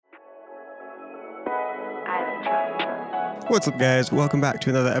What's up, guys? Welcome back to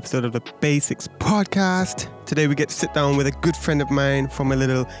another episode of the Basics Podcast. Today we get to sit down with a good friend of mine from a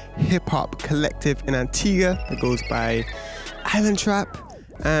little hip-hop collective in Antigua that goes by Island Trap.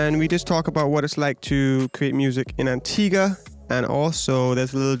 And we just talk about what it's like to create music in Antigua. And also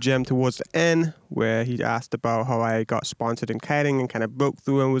there's a little gem towards the end where he asked about how I got sponsored in kiting and kind of broke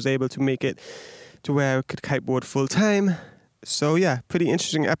through and was able to make it to where I could kiteboard full time. So yeah, pretty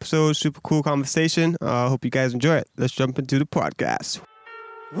interesting episode, super cool conversation. I hope you guys enjoy it. Let's jump into the podcast.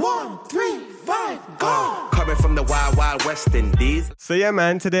 1, 3, 5, go! Coming from the wild, wild West Indies. So yeah,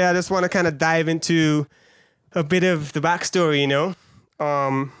 man, today I just want to kind of dive into a bit of the backstory,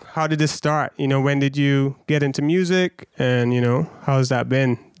 How did this start? When did you get into music? And, how's that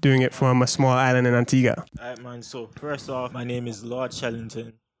been doing it from a small island in Antigua? All right, man. So first off, my name is Lord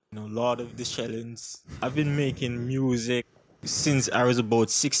Shellington. Lord of the Shellings. I've been making music since I was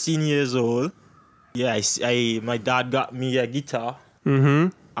about 16 years old. Yeah, my dad got me a guitar. Mm-hmm.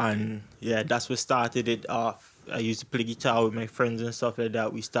 And yeah, that's what started it off. I used to play guitar with my friends and stuff like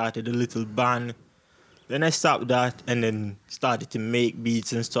that. We started a little band. Then I stopped that and then started to make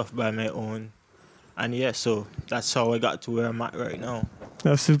beats and stuff by my own. And yeah, so that's how I got to where I'm at right now.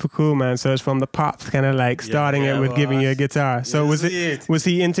 That's super cool, man. So it's from the pops, kind of like starting it with giving you a guitar. So was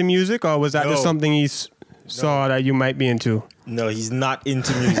he into music, or was that just something he saw that you might be into? No, he's not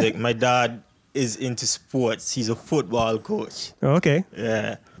into music. My dad is into sports. He's a football coach. Oh, okay.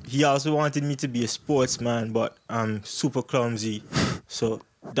 Yeah. He also wanted me to be a sportsman, but I'm super clumsy, so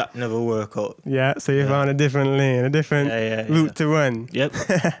that never worked out. Yeah, so you found a different lane, a different route to run. Yep.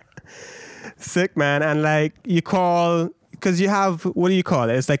 Sick, man. And like you call, because you have, what do you call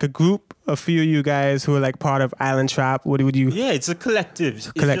it? It's like a group, a few of you guys who are like part of Island Trap. What would you? Yeah, it's a collective. It's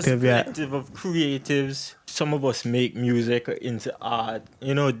just a collective of creatives. Some of us make music or into art,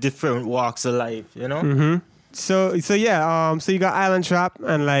 different walks of life, Mm-hmm. So yeah, so you got Island Trap,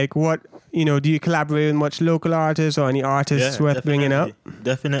 and like what, do you collaborate with much local artists or any artists worth bringing up?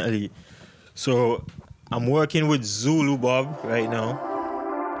 Definitely. So I'm working with Zulu Bob right now.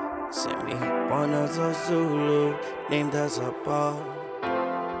 Send me one as a Zulu, named as a Bob.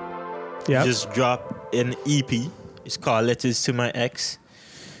 Yeah. Just dropped an EP. It's called Letters to My Ex.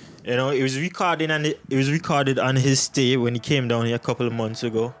 It was recorded on his stay when he came down here a couple of months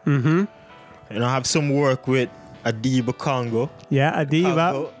ago. Mm-hmm. And I have some work with Adiba Congo. Yeah,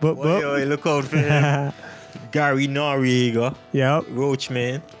 Adiba. Look out for him. Gary Noriega. Yep.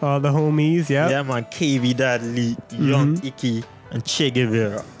 Roachman. All the homies, Yeah, man. KV Dadley, Young Icky, and Che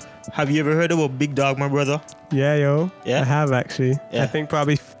Guevara. Have you ever heard about Big Dog, my brother? Yeah, yo. Yeah? I have actually. Yeah. I think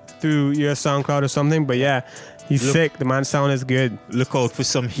probably through your SoundCloud or something, but yeah, he's sick. The man's sound is good. Look out for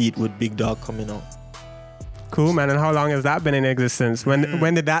some heat with Big Dog coming out. Cool, man. And how long has that been in existence?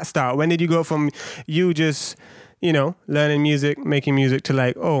 When did that start? When did you go from you just, learning music, making music to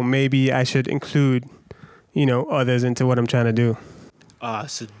like, oh, maybe I should include, others into what I'm trying to do?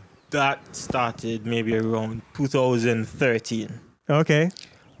 So that started maybe around 2013. Okay.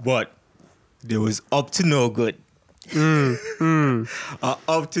 But there was Up to No Good.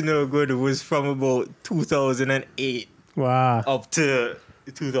 Up to No Good was from about 2008 Wow. up to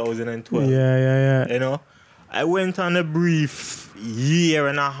 2012. Yeah. I went on a brief year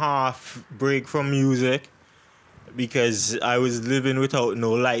and a half break from music because I was living without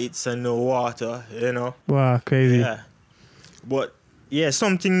no lights and no water, Wow, crazy. Yeah. But yeah,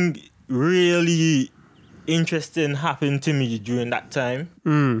 something really interesting happened to me during that time,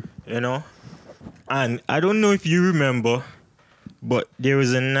 And I don't know if you remember, but there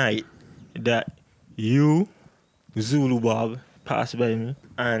was a night that you, Zulu Bob, passed by me,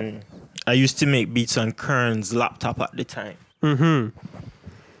 and I used to make beats on Kern's laptop at the time. Mm-hmm.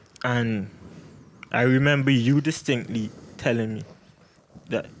 And I remember you distinctly telling me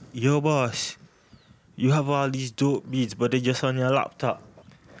that, yo, boss, you have all these dope beats, but they're just on your laptop.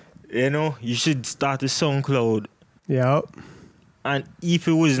 You should start a SoundCloud. Yep. And if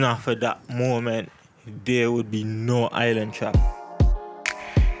it was not for that moment, there would be no Island Trap.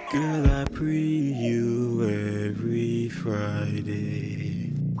 Girl, I pray you every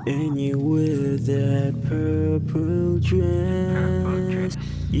Friday. And you wear that purple dress.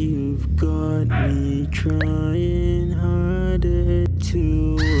 You've got me trying harder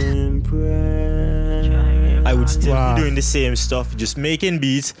to impress. I would still be doing the same stuff, just making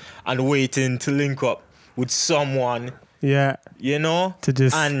beats and waiting to link up with someone. Yeah. To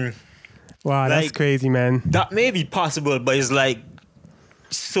just... And wow, that's crazy, man. That may be possible, but it's like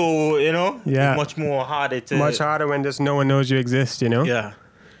so, it's much more harder to... Much harder when just no one knows you exist, Yeah.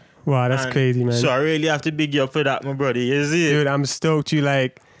 Wow, that's crazy, man. So I really have to big you up for that, my brother. You see? Dude, I'm stoked you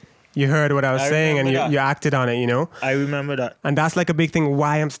you heard what I was saying and remember you that. acted on it, you know? I remember that. And that's like a big thing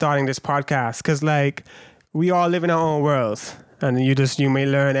why I'm starting this podcast. Because like we all live in our own worlds. And you may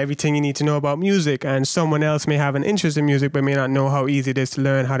learn everything you need to know about music. And someone else may have an interest in music but may not know how easy it is to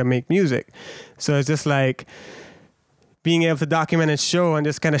learn how to make music. So it's just like being able to document and show and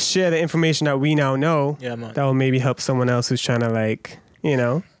just kind of share the information that we now know. Yeah, man. That will maybe help someone else who's trying to like, you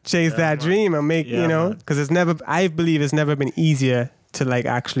know, chase that dream and make, you know, because I believe it's never been easier to like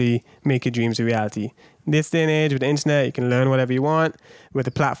actually make your dreams a reality. This day and age with the internet, you can learn whatever you want. With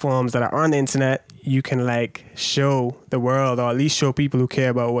the platforms that are on the internet, you can like show the world or at least show people who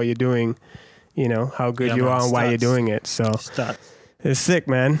care about what you're doing, you know, how good you are and why you're doing it. So it's sick,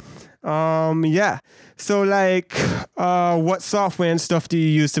 man. Yeah. So like, what software and stuff do you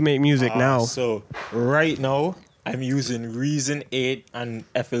use to make music now? So right now, I'm using Reason 8 and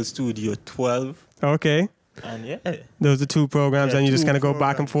FL Studio 12. Okay. And yeah. Those are two programs and you just kind of go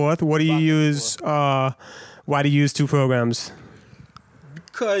back and forth. What do you use? Why do you use two programs?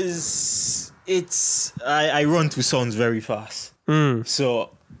 Because I run through sounds very fast.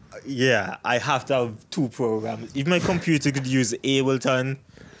 So yeah, I have to have two programs. If my computer could use Ableton,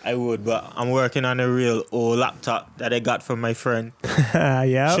 I would, but I'm working on a real old laptop that I got from my friend.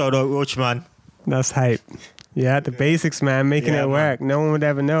 Yeah. Shout out Roachman. That's hype. Yeah, the basics, man, making it work. Man. No one would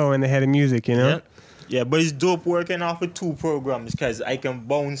ever know in the head of music, you know? Yeah, but it's dope working off of two programs because I can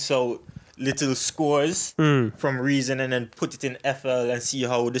bounce out little scores from Reason and then put it in FL and see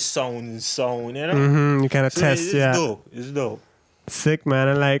how the sound, you know? Mm-hmm. You kind of test, It's dope. Sick, man.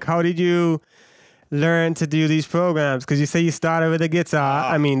 And like, how did you learn to do these programs? Because you say you started with a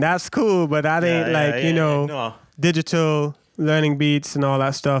guitar. I mean, that's cool, but that ain't you know, digital learning beats and all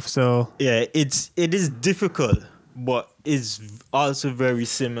that stuff. So yeah, it is difficult, but it's also very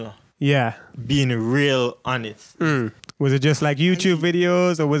similar. Yeah, being real honest. Was it just like YouTube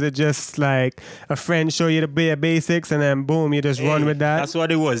videos, or was it just like a friend show you the bare basics and then boom, you just run with that? That's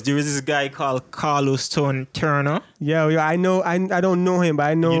what it was. There was this guy called Carlos Turner. Yeah, I know. I don't know him, but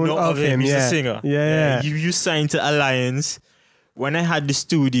I know of him. He's a singer. Yeah. You signed to Alliance. When I had the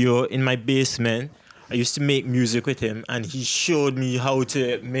studio in my basement, I used to make music with him, and he showed me how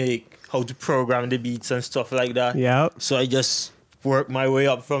to program the beats and stuff like that. Yeah. So I just work my way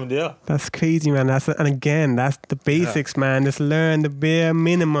up from there. That's crazy, man. And again, that's the basics, man. Just learn the bare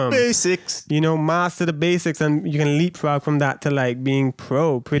minimum. Basics. You know, master the basics, and you can leapfrog from that to like being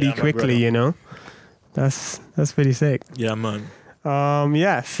pro pretty quickly, you know? That's pretty sick. Yeah, man.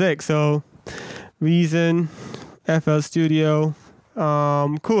 Yeah, sick. So Reason, FL Studio.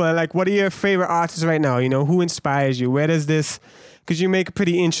 Cool. And like, what are your favorite artists right now? You know, who inspires you? Where does this... Because you make a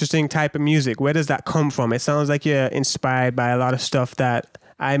pretty interesting type of music. Where does that come from? It sounds like you're inspired by a lot of stuff that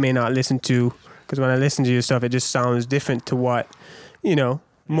I may not listen to. Because when I listen to your stuff, it just sounds different to what, you know,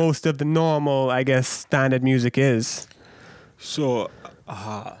 most of the normal, I guess, standard music is. So,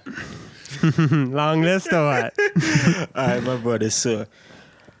 long list or what? All right, my brother. So,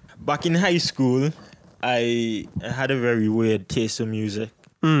 back in high school, I had a very weird taste of music.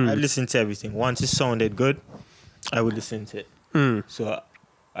 I listened to everything. Once it sounded good, I would listen to it. So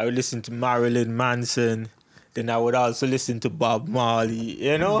I would listen to Marilyn Manson. Then I would also listen to Bob Marley,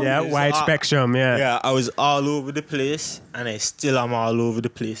 you know? Yeah, wide spectrum, yeah. Yeah, I was all over the place, and I still am all over the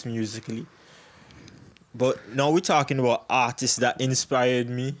place musically. But now we're talking about artists that inspired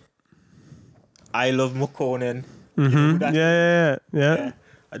me. I love McConan. Mm-hmm. You know who that is? Yeah.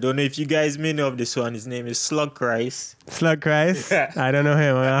 I don't know if you guys may know of this one. His name is Slug Christ. Slug Christ? Yeah. I don't know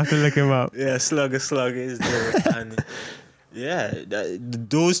him. I'll have to look him up. Yeah, Slug is there. And yeah,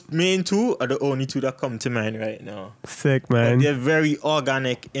 those main two are the only two that come to mind right now. Sick, man. But they're very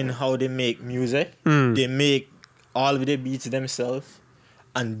organic in how they make music. They make all of their beats themselves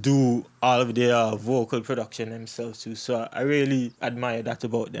and do all of their vocal production themselves too. So I really admire that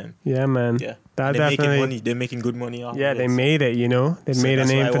about them. Yeah, man. Yeah. That they're definitely... making money. They're making good money off of it. They made it, you know. They made a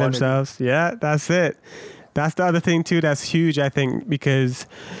name for themselves. Yeah, that's it. That's the other thing too that's huge, I think, because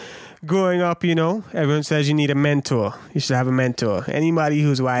growing up, you know, everyone says you need a mentor. You should have a mentor. Anybody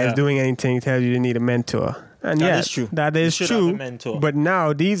who's wise doing anything tells you need a mentor. And that is true. That is true. Have a mentor. But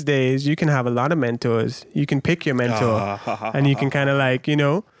now, these days, you can have a lot of mentors. You can pick your mentor. And you can kind of like, you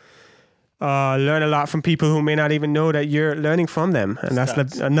know, learn a lot from people who may not even know that you're learning from them. And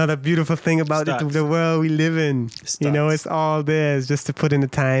that's another beautiful thing about the world we live in. You know, it's all there. It's just to put in the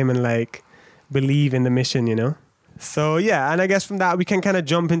time and like believe in the mission, you know? So, yeah. And I guess from that, we can kind of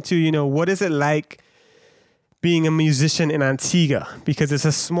jump into, you know, what is it like being a musician in Antigua? Because it's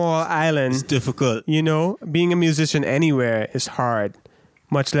a small island. It's difficult. You know, being a musician anywhere is hard,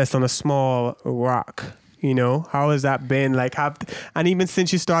 much less on a small rock. You know, how has that been? Like, and even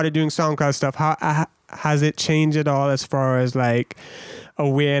since you started doing SoundCloud stuff, how has it changed at all as far as like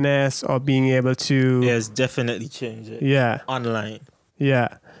awareness or being able to? Yeah, it's definitely changed it. Yeah. Online.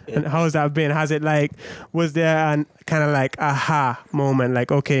 Yeah. And how has that been? Has it like, was there an kind of like aha moment?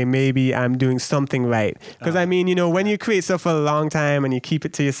 Like, okay, maybe I'm doing something right. Because I mean, you know, when you create stuff for a long time and you keep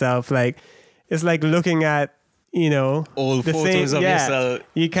it to yourself, like, it's like looking at, you know, old photos of yourself.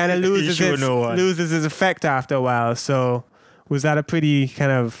 You kind of loses its effect after a while. So was that a pretty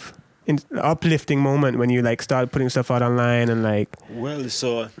kind of uplifting moment when you like started putting stuff out online and like? Well,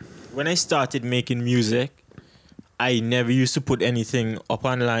 so when I started making music, I never used to put anything up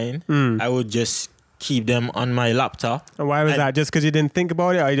online. I would just keep them on my laptop. And why was that? Just because you didn't think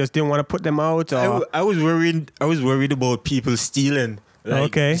about it, or you just didn't want to put them out? Or? I was worried. I was worried about people stealing,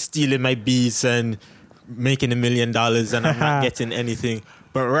 stealing my beats and making $1 million, and I'm not getting anything.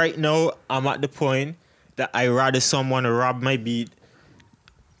 But right now, I'm at the point that I rather someone rob my beat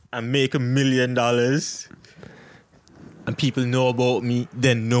and make $1 million, and people know about me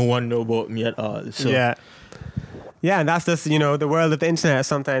than no one know about me at all. So yeah, and that's just, you know, the world of the internet.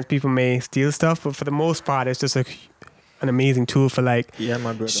 Sometimes people may steal stuff, but for the most part, it's just an amazing tool for like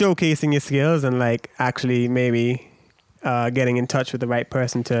showcasing your skills and like actually maybe getting in touch with the right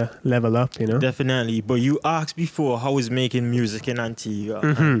person to level up, you know? Definitely. But you asked before how is making music in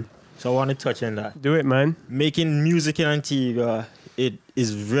Antigua. So I want to touch on that. Do it, man. Making music in Antigua, it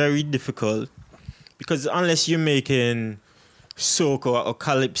is very difficult because unless you're making soca or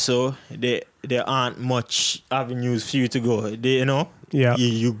calypso, there aren't much avenues for you to go. You know,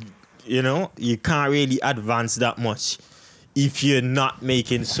 you can't really advance that much if you're not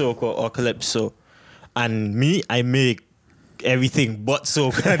making soca or calypso. And me, I make everything but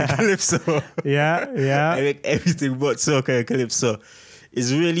soca and calypso. Yeah. I make everything but soca and calypso.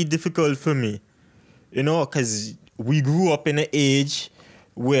 It's really difficult for me, you know, because we grew up in an age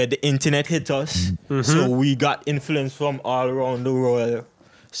where the internet hit us. So we got influence from all around the world.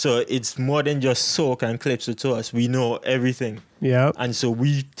 So it's more than just soca and calypso to us. We know everything. Yeah. And so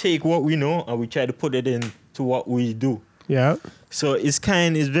we take what we know and we try to put it into what we do. Yeah. So it's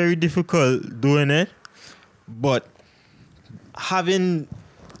very difficult doing it. But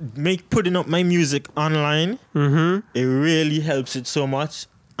putting up my music online, it really helps it so much.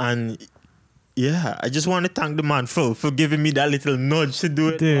 And yeah, I just want to thank the man for giving me that little nudge to do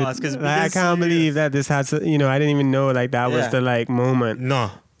it. Dude, I can't believe that this had to, you know, I didn't even know like that was the like moment.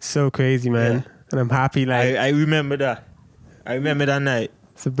 No. So crazy, man. Yeah. And I'm happy like. I remember that. I remember that night.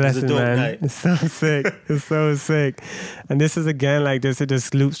 It's a blessing, man. Night. It's so sick. It's so sick. And this is again like this, it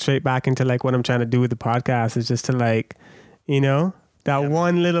just loops straight back into like what I'm trying to do with the podcast. Is just to like, you know, that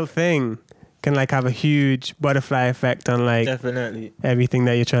one little thing can like have a huge butterfly effect on like definitely everything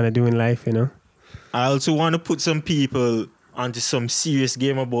that you're trying to do in life, you know? I also want to put some people onto some serious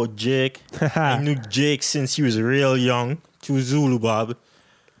game about Jake. I knew Jake since he was real young through Zulu Bob.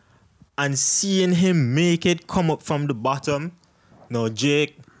 And seeing him make it come up from the bottom. No,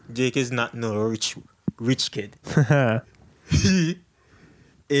 Jake is not no rich kid. He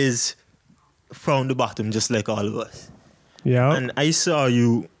is from the bottom just like all of us. Yeah. And I saw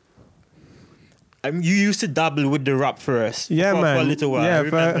you. You used to dabble with the rap first. Yeah, man. For a little while.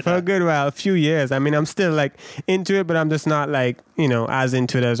 Yeah, for a good while, a few years. I mean, I'm still like into it, but I'm just not like, you know, as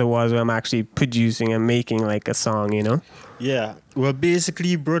into it as I was when I'm actually producing and making like a song, you know? Yeah. Well,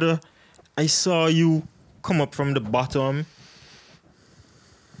 basically, brother, I saw you come up from the bottom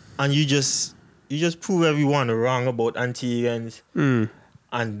and you just prove everyone wrong about Antiguans.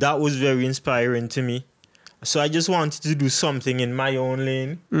 And that was very inspiring to me. So I just wanted to do something in my own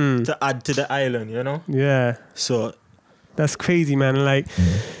lane to add to the island, you know? Yeah. So that's crazy, man. Like,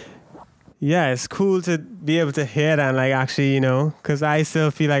 yeah, it's cool to be able to hear that and like actually, you know, because I still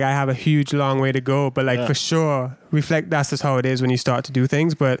feel like I have a huge long way to go. But like for sure, that's just how it is when you start to do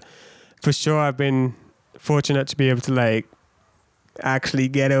things. But for sure, I've been fortunate to be able to like actually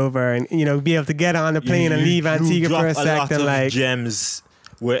get over and, you know, be able to get on the plane and leave Antigua for a sec and like gems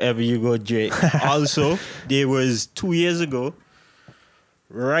wherever you go, Jake. Also, there was 2 years ago,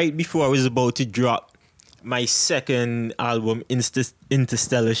 right before I was about to drop my second album,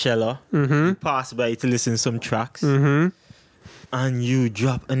 Interstellar Sheller, you passed by to listen to some tracks, and you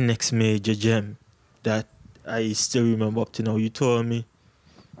dropped a next major gem that I still remember up to now. You told me,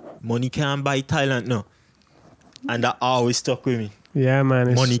 money can't buy talent, no. And that always stuck with me. Yeah,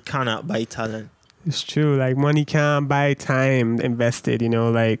 man. Money cannot buy talent. It's true. Like, money can't buy time invested, you know,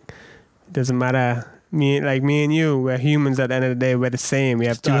 like, it doesn't matter. Me and you, we're humans at the end of the day. We're the same. We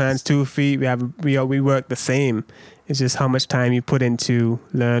have 2 hands, 2 feet. We work the same. It's just how much time you put into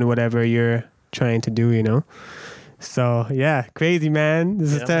learn whatever you're trying to do, you know? So, yeah, crazy, man.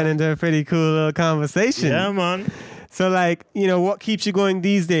 This is turning into a pretty cool little conversation. Yeah, man. So, like, you know, what keeps you going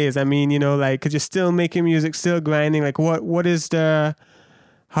these days? I mean, you know, like, because you're still making music, still grinding. Like, what is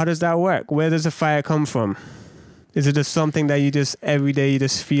how does that work? Where does the fire come from? Is it just something that you just, every day, you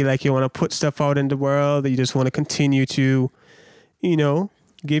just feel like you want to put stuff out in the world, that you just want to continue to, you know,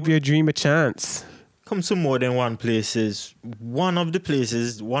 give your dream a chance? Comes to more than one places. One of the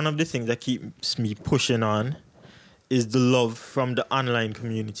things that keeps me pushing on is the love from the online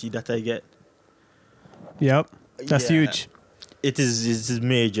community that I get. Yep. That's huge. It is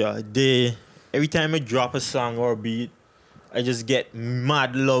major. Every time I drop a song or a beat, I just get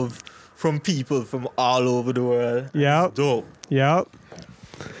mad love from people from all over the world. Yep. It's dope. Yep.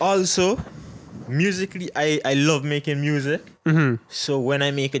 Also, musically, I love making music. Mm-hmm. So when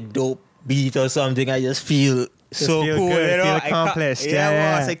I make a dope beat or something, I just feel so feel cool. good, You know? feel accomplished.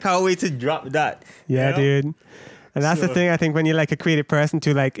 Boss, I can't wait to drop that. Yeah, you know? dude. And that's the thing, I think, when you're like a creative person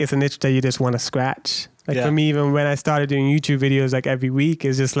too, like it's an itch that you just want to scratch. Like for me, even when I started doing YouTube videos like every week,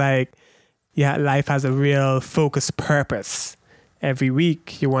 it's just like, yeah, life has a real focused purpose. Every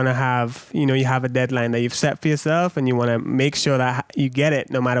week you want to have, you know, you have a deadline that you've set for yourself and you want to make sure that you get it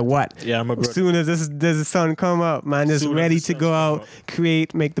no matter what. Yeah, my brother. As soon as the sun come up, man, just ready to go out,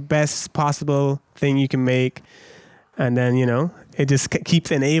 create, make the best possible thing you can make. And then, you know, it just keeps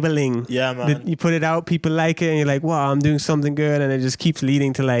enabling. Yeah, man. You put it out, people like it, and you're like, wow, I'm doing something good. And it just keeps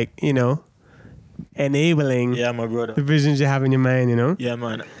leading to, like, you know, enabling my brother. the visions you have in your mind, you know? Yeah,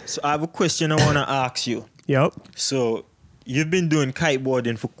 man. So I have a question I want to ask you. Yup. So you've been doing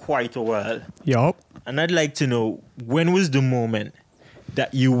kiteboarding for quite a while. Yup. And I'd like to know, when was the moment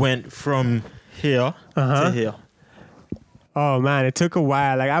that you went from here to here? Oh, man, it took a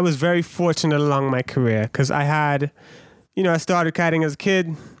while. Like, I was very fortunate along my career because I had, you know, I started kiting as a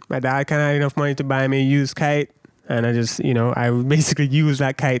kid. My dad kind of had enough money to buy me a used kite. And I just, you know, I basically used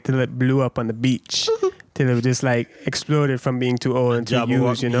that kite till it blew up on the beach. Till it just, like, exploded from being too old and too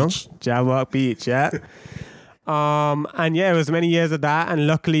used, you know? Jabberwock Beach, yeah. And yeah, it was many years of that. And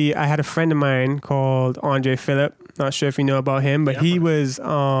luckily, I had a friend of mine called Andre Phillip. Not sure if you know about him, but he was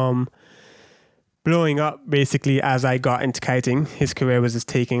blowing up basically as I got into kiting. His career was just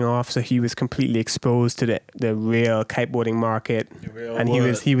taking off, so he was completely exposed to the real kiteboarding market, and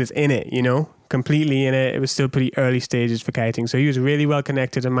he was in it, you know, completely in it. It was still pretty early stages for kiting, so he was really well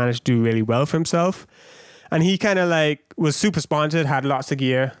connected and managed to do really well for himself. And he kind of like was super sponsored, had lots of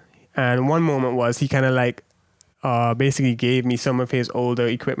gear, and one moment was he kind of like basically gave me some of his older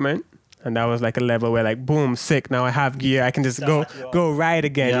equipment. And that was like a level where like, boom, sick. Now I have gear. I can just go ride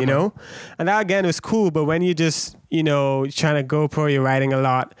again, you know? And that again was cool. But when you just, you know, trying to GoPro, you're riding a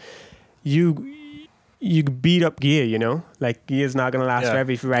lot, you beat up gear, you know? Like gear's not going to last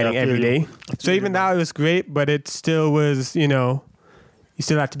forever if you're riding every day. So even that was great, but it still was, you know, you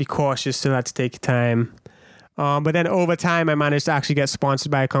still have to be cautious, still have to take your time. But then over time, I managed to actually get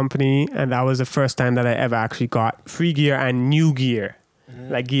sponsored by a company. And that was the first time that I ever actually got free gear and new gear.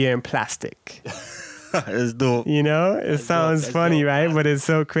 Like gear in plastic. That's dope. You know, it sounds funny, right? But it's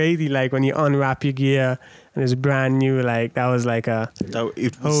so crazy. Like when you unwrap your gear and it's brand new, like that was like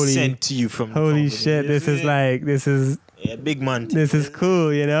it was sent to you from holy shit. This is big man. This is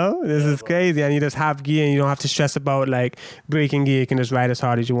cool, you know? This is crazy. And you just have gear and you don't have to stress about like breaking gear. You can just ride as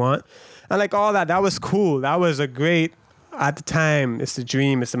hard as you want. And like all that was cool. That was a great. At the time, it's a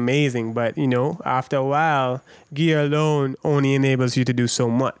dream, it's amazing, but you know, after a while, gear alone only enables you to do so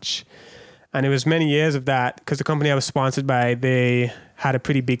much. And it was many years of that, because the company I was sponsored by, they had a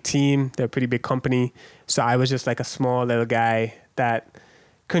pretty big team, they're a pretty big company, so I was just like a small little guy that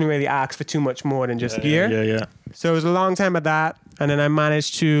couldn't really ask for too much more than just gear. Yeah. So it was a long time of that, and then I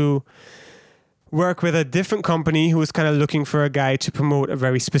managed to work with a different company who was kind of looking for a guy to promote a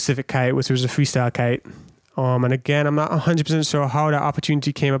very specific kite, which was a freestyle kite. And again, I'm not 100% sure how that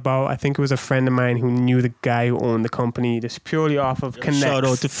opportunity came about. I think it was a friend of mine who knew the guy who owned the company, just purely off of connects. Shout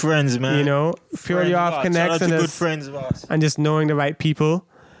out to friends, man. You know, purely off connects. Shout out to good friends of us. And just knowing the right people.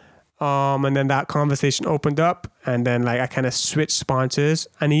 And then that conversation opened up, and then like I kind of switched sponsors.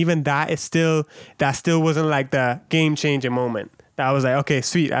 And even that still wasn't like the game changer moment. That was like, okay,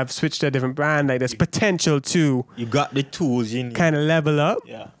 sweet, I've switched to a different brand. Like there's potential to you got the tools you need. Kind of level up.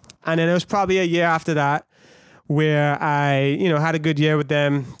 Yeah. And then it was probably a year after that where I, you know, had a good year with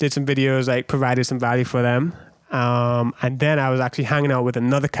them, did some videos, like provided some value for them. And then I was actually hanging out with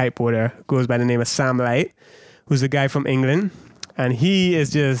another kiteboarder who goes by the name of Sam Light, who's a guy from England. And he is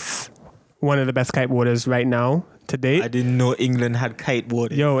just one of the best kiteboarders right now to date. I didn't know England had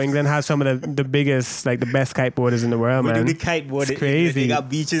kiteboarding. Yo, England has some of the biggest, like the best kiteboarders in the world, Where man. do the kiteboarding? It's crazy. They got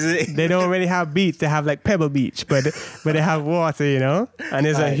beaches. They don't really have beach. They have like Pebble Beach, but they have water, you know? And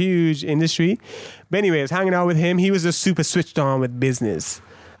it's a huge industry. But anyways, hanging out with him, he was just super switched on with business.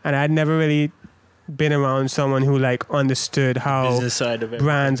 And I'd never really been around someone who like understood how Business side of it.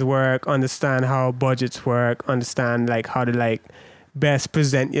 brands work, understand how budgets work, understand like how to like best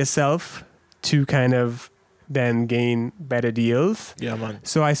present yourself to kind of then gain better deals. Yeah, man.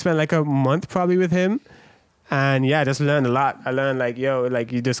 So I spent like a month probably with him. And yeah, I just learned a lot. I learned like, yo,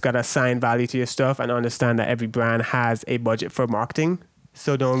 like you just got to assign value to your stuff and understand that every brand has a budget for marketing.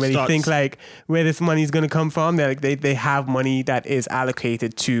 So don't really think like where this money is going to come from. They're like, they have money that is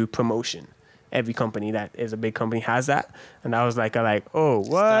allocated to promotion. Every company that is a big company has that. And I was like, oh,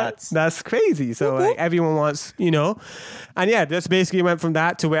 what? Stats. That's crazy. So like everyone wants, you know. And yeah, just basically went from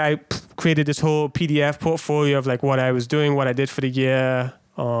that to where I created this whole PDF portfolio of like what I was doing, what I did for the year,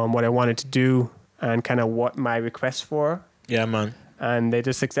 what I wanted to do, and kind of what my requests for. Yeah, man. And they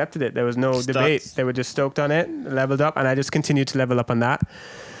just accepted it. There was no debate. They were just stoked on it, leveled up, and I just continued to level up on that.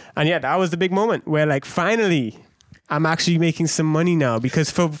 And yeah, that was the big moment where like finally I'm actually making some money now, because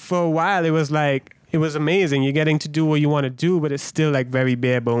for a while it was like, it was amazing. You're getting to do what you want to do, but it's still like very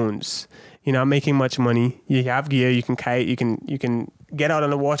bare bones. You're not making much money. You have gear, you can kite, you can get out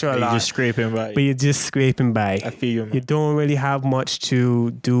on the water a lot. You're just scraping by. But you're just scraping by. I feel you, man. You don't really have much to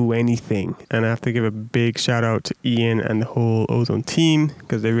do anything. And I have to give a big shout out to Ian and the whole Ozone team,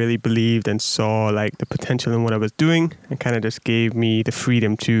 because they really believed and saw like the potential in what I was doing, and kind of just gave me the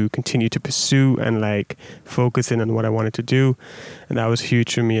freedom to continue to pursue and like focus in on what I wanted to do. And that was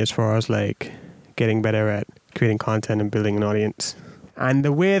huge for me as far as like getting better at creating content and building an audience. And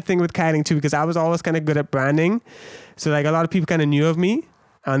the weird thing with kiting too, because I was always kind of good at branding. So like a lot of people kind of knew of me.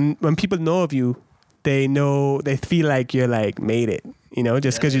 And when people know of you, they feel like you're like made it, you know,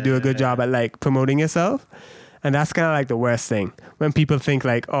 just because you do a good job at like promoting yourself. And that's kind of like the worst thing, when people think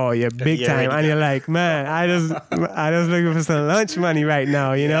like, oh, you're big time. And you're like, man, I just looking for some lunch money right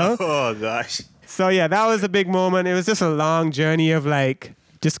now, you know? Oh, gosh. So yeah, that was a big moment. It was just a long journey of like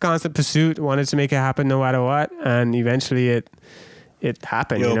just constant pursuit. Wanted to make it happen no matter what. And eventually it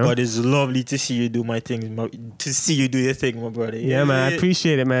happened, you know? But it's lovely to see you do my thing, to see you do your thing, my brother. Yeah, man, I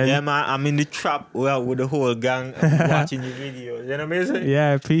appreciate it, man. Yeah, man, I'm in the trap with the whole gang watching your videos. You know what I'm saying? Yeah,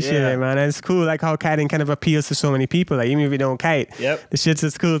 I appreciate it, man. And it's cool, like how kiting kind of appeals to so many people. Like even if you don't kite, the shit's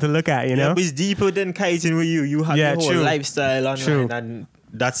just cool to look at, you know? Yeah, but it's deeper than kiting with you. You have your whole lifestyle online, and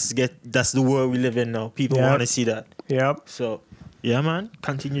that's the world we live in now. People want to see that. Yep. So, yeah, man,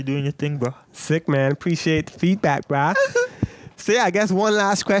 continue doing your thing, bro. Sick, man. Appreciate the feedback, bro. So yeah, I guess one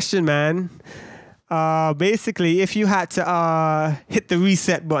last question, man. Basically, if you had to hit the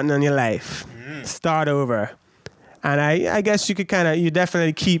reset button on your life, start over, and I guess you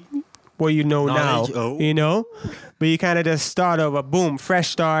definitely keep what you know now, you know, but you kind of just start over, boom, fresh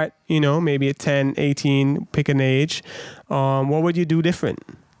start, you know, maybe at 10, 18, pick an age. What would you do different?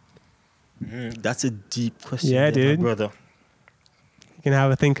 That's a deep question, dude. My brother. You can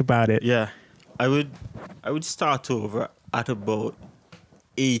have a think about it. Yeah, I would start over at about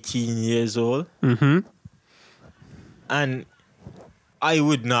 18 years old. Mm-hmm. And I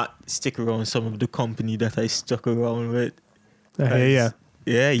would not stick around some of the company that I stuck around with. I hear ya.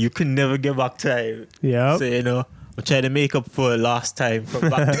 Yeah, you can never get back time. Yeah. So, you know, I'm trying to make up for last time from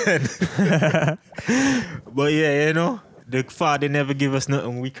back then. But yeah, you know, the father never give us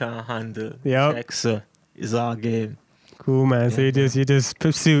nothing we can't handle. Yeah. So it's our game. Cool, man. So you just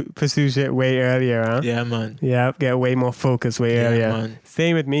pursue shit way earlier, huh? Yeah, man. Yeah, get way more focused way earlier. Man.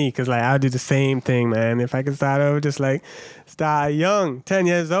 Same with me, because like I'll do the same thing, man. If I can start over, just like start young, 10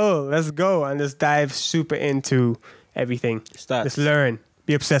 years old, let's go, and just dive super into everything. Just learn.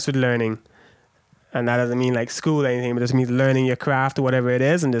 Be obsessed with learning. And that doesn't mean like school or anything, but it just means learning your craft or whatever it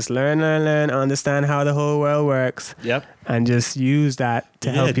is, and just learn, understand how the whole world works. Yep. And just use that to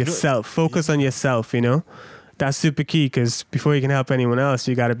help yourself. Focus on yourself, you know? That's super key, because before you can help anyone else,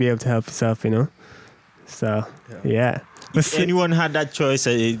 you got to be able to help yourself, you know? So, yeah. If anyone had that choice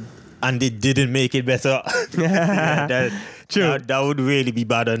and they didn't make it better, True. That would really be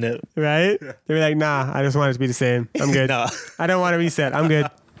bad on it. Right? They'd be like, nah, I just want it to be the same. I'm good. Nah. I don't want to reset. I'm good.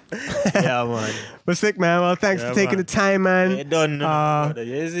 Yeah, man. But sick, man. Well, thanks for taking the time, man. Yeah, done.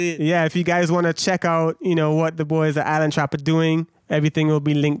 Yeah, if you guys want to check out, you know, what the boys at Island Trap are doing, everything will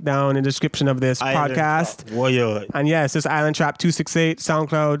be linked down in the description of this podcast. And yeah, it's just Island Trap 268,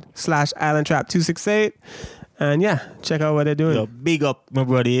 SoundCloud/Island Trap 268. And yeah, check out what they're doing. Yo, big up, my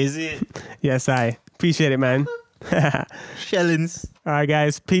brother, is it? Yes, I appreciate it, man. Shellings. All right,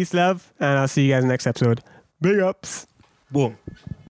 guys. Peace, love, and I'll see you guys next episode. Big ups. Boom.